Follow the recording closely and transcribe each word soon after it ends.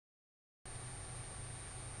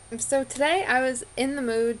So today I was in the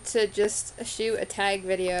mood to just shoot a tag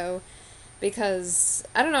video because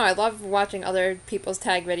I don't know, I love watching other people's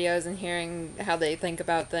tag videos and hearing how they think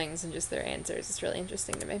about things and just their answers. It's really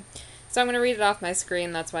interesting to me. So I'm going to read it off my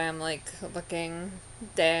screen. That's why I'm like looking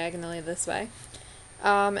diagonally this way.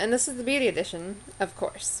 And this is the beauty edition, of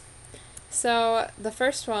course. So the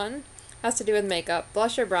first one has to do with makeup,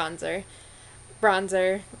 blush or bronzer.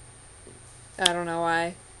 Bronzer, I don't know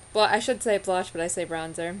why. Well, I should say blush, but I say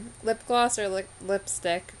bronzer. Lip gloss or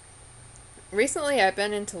lipstick. Recently, I've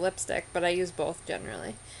been into lipstick, but I use both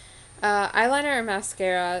generally. Eyeliner or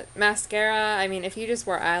mascara. Mascara, I mean, if you just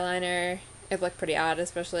wore eyeliner, it'd look pretty odd,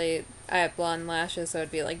 especially I have blonde lashes, so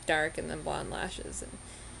it'd be like dark and then blonde lashes, and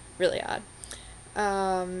really odd.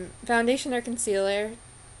 Foundation or concealer.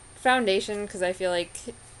 Foundation, because I feel like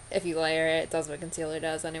if you layer it, it does what concealer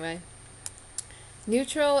does anyway.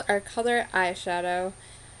 Neutral or color eyeshadow.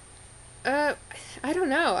 Uh, I don't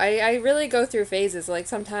know. I really go through phases. Like,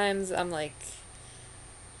 sometimes I'm like,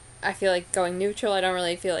 I feel like going neutral. I don't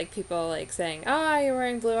really feel like people like saying, "Ah, you're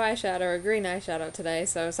wearing blue eyeshadow or green eyeshadow today."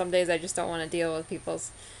 So some days I just don't want to deal with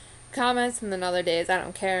people's comments, and then other days I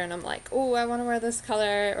don't care, and I'm like, "Oh, I want to wear this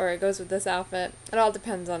color," or it goes with this outfit. It all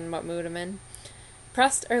depends on what mood I'm in.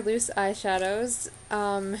 Pressed or loose eyeshadows.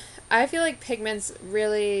 I feel like pigments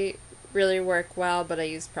really work well, but I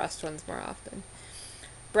use pressed ones more often.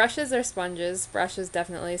 Brushes or sponges? Brushes,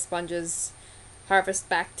 definitely. Sponges harvest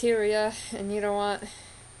bacteria, and you don't want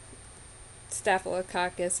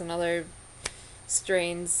staphylococcus and other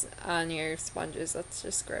strains on your sponges. That's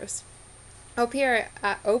just gross.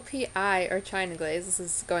 OPI or China glaze. This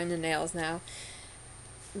is going to nails now.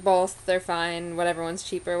 Both, they're fine. Whatever one's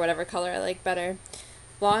cheaper, whatever color I like better.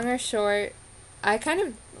 Long or short? I kind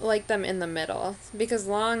of like them in the middle because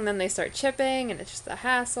long, then they start chipping and it's just a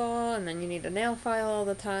hassle, and then you need a nail file all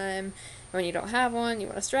the time. When you don't have one, you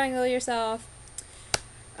want to strangle yourself.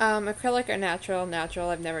 Acrylic or natural? Natural.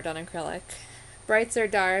 I've never done acrylic. Brights or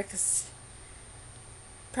darks?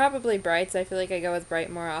 Probably brights. I feel like I go with bright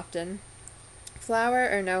more often. Flower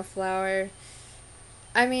or no flower?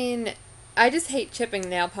 I mean, I just hate chipping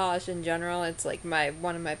nail polish in general. It's like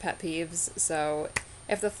one of my pet peeves. So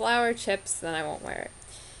if the flower chips, then I won't wear it.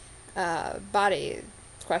 Body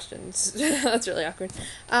questions. That's really awkward.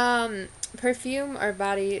 Perfume or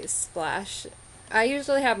body splash? I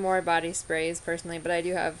usually have more body sprays personally, but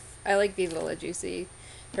I like Viva La Juicy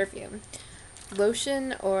perfume.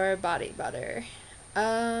 Lotion or body butter?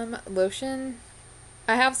 Lotion.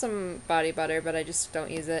 I have some body butter, but I just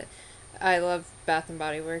don't use it. I love Bath and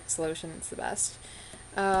Body Works lotion. It's the best.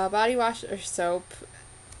 Body wash or soap?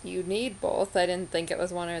 You need both. I didn't think it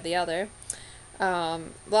was one or the other.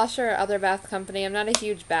 Lush or other bath company. I'm not a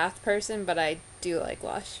huge bath person, but I do like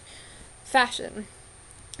Lush. Fashion.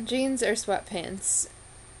 Jeans or sweatpants?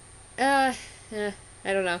 I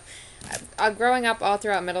don't know. Growing up all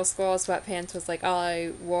throughout middle school, sweatpants was like all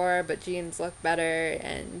I wore, but jeans look better,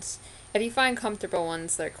 and if you find comfortable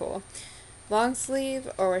ones, they're cool. Long sleeve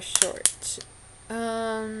or short?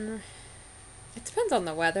 It depends on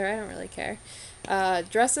the weather. I don't really care.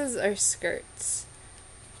 Dresses or skirts?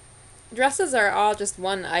 Dresses are all just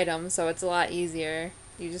one item, so it's a lot easier.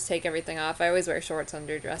 You just take everything off. I always wear shorts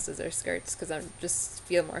under dresses or skirts because I just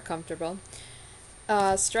feel more comfortable.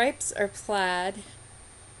 Stripes or plaid?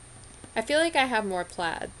 I feel like I have more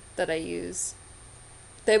plaid that I use.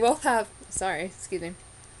 They both have, sorry, excuse me.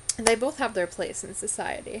 They both have their place in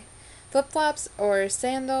society. Flip-flops or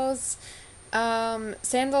sandals?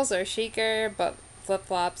 Sandals are chicer, but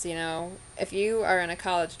flip-flops, if you are in a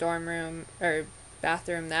college dorm room or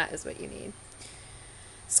bathroom, that is what you need.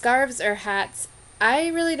 Scarves or hats? I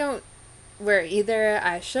really don't wear either.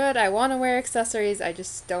 I want to wear accessories. I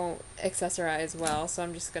just don't accessorize well, so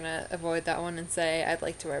I'm just gonna avoid that one and say I'd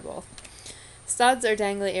like to wear both. Studs or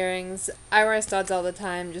dangly earrings? I wear studs all the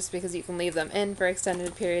time just because you can leave them in for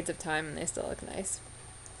extended periods of time and they still look nice.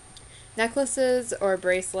 Necklaces or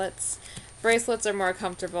bracelets? Bracelets are more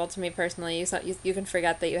comfortable to me personally. You can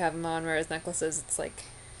forget that you have them on, whereas necklaces, it's like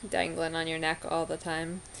dangling on your neck all the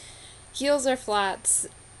time. Heels or flats?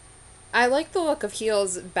 I like the look of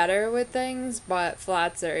heels better with things, but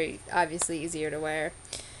flats are obviously easier to wear.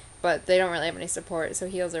 But they don't really have any support, so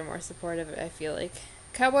heels are more supportive, I feel like.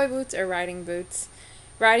 Cowboy boots or riding boots?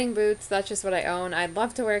 Riding boots, that's just what I own. I'd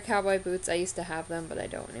love to wear cowboy boots. I used to have them, but I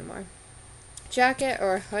don't anymore. Jacket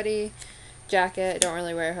or hoodie? Jacket. I don't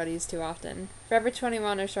really wear hoodies too often. Forever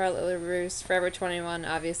 21 or Charlotte LaRousse? Forever 21,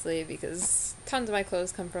 obviously, because tons of my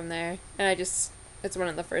clothes come from there. And it's one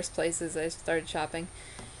of the first places I started shopping.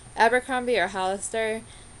 Abercrombie or Hollister?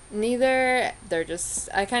 Neither. They're just,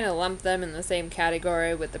 I kind of lump them in the same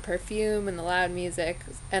category with the perfume and the loud music,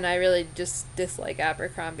 and I really just dislike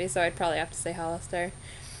Abercrombie, so I'd probably have to say Hollister.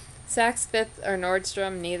 Saks Fifth or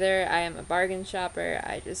Nordstrom, neither. I am a bargain shopper.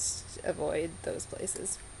 I just avoid those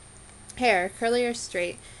places. Hair, curly or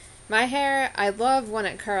straight? My hair, I love when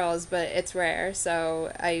it curls, but it's rare,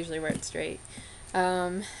 so I usually wear it straight.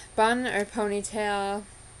 Bun or ponytail?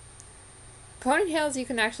 Ponytails you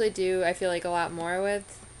can actually do, I feel like, a lot more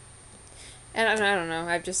with. And I don't know,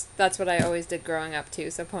 that's what I always did growing up too,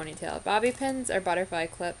 so ponytail. Bobby pins or butterfly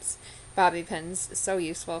clips? Bobby pins, so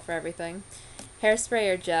useful for everything.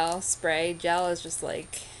 Hairspray or gel? Spray. Gel is just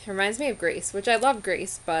like, reminds me of grease, which I love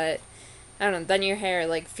grease, but I don't know, then your hair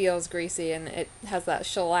like feels greasy and it has that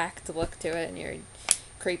shellacked look to it and you're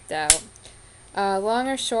creeped out. Long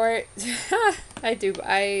or short?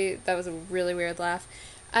 That was a really weird laugh.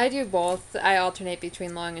 I do both. I alternate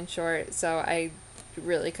between long and short, so I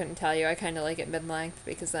really couldn't tell you. I kind of like it mid-length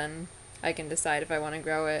because then I can decide if I want to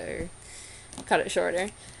grow it or cut it shorter.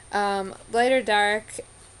 Light or dark?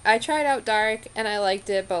 I tried out dark and I liked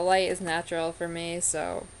it, but light is natural for me,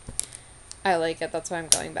 so I like it. That's why I'm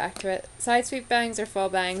going back to it. Side sweep bangs or full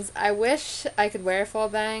bangs? I wish I could wear full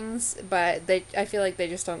bangs, but I feel like they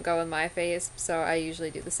just don't go with my face, so I usually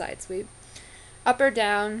do the side sweep. Up or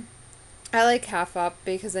down? I like half up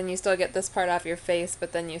because then you still get this part off your face,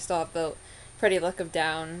 but then you still have the pretty look of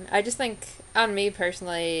down. I just think, on me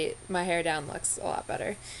personally, my hair down looks a lot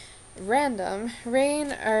better. Random,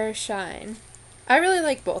 rain or shine? I really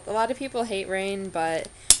like both. A lot of people hate rain, but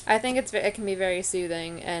I think it can be very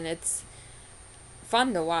soothing, and it's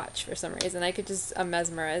fun to watch for some reason. I'm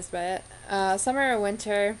mesmerized by it. Summer or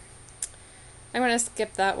winter? I'm gonna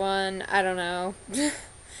skip that one. I don't know.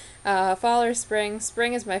 Fall or spring?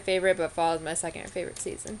 Spring is my favorite, but fall is my second favorite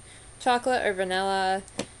season. Chocolate or vanilla?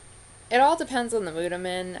 It all depends on the mood I'm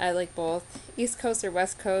in. I like both. East Coast or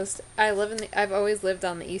West Coast? I've always lived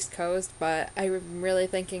on the East Coast, but I'm really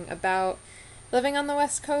thinking about living on the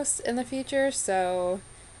West Coast in the future, so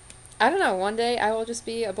I don't know, one day I will just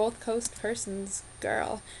be a both coast person's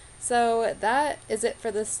girl. So that is it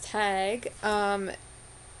for this tag.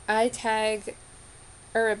 I tag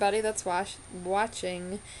everybody that's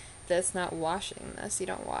watching this, not washing this. You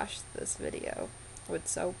don't wash this video with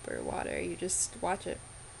soap or water, you just watch it.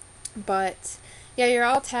 But yeah, you're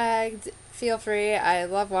all tagged. Feel free. I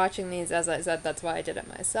love watching these, as I said, that's why I did it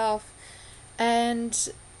myself.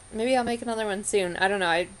 And maybe I'll make another one soon. I don't know.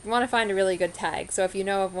 I want to find a really good tag. So if you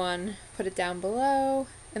know of one, put it down below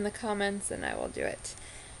in the comments and I will do it.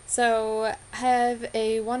 So have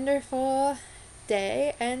a wonderful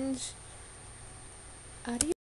day and adios.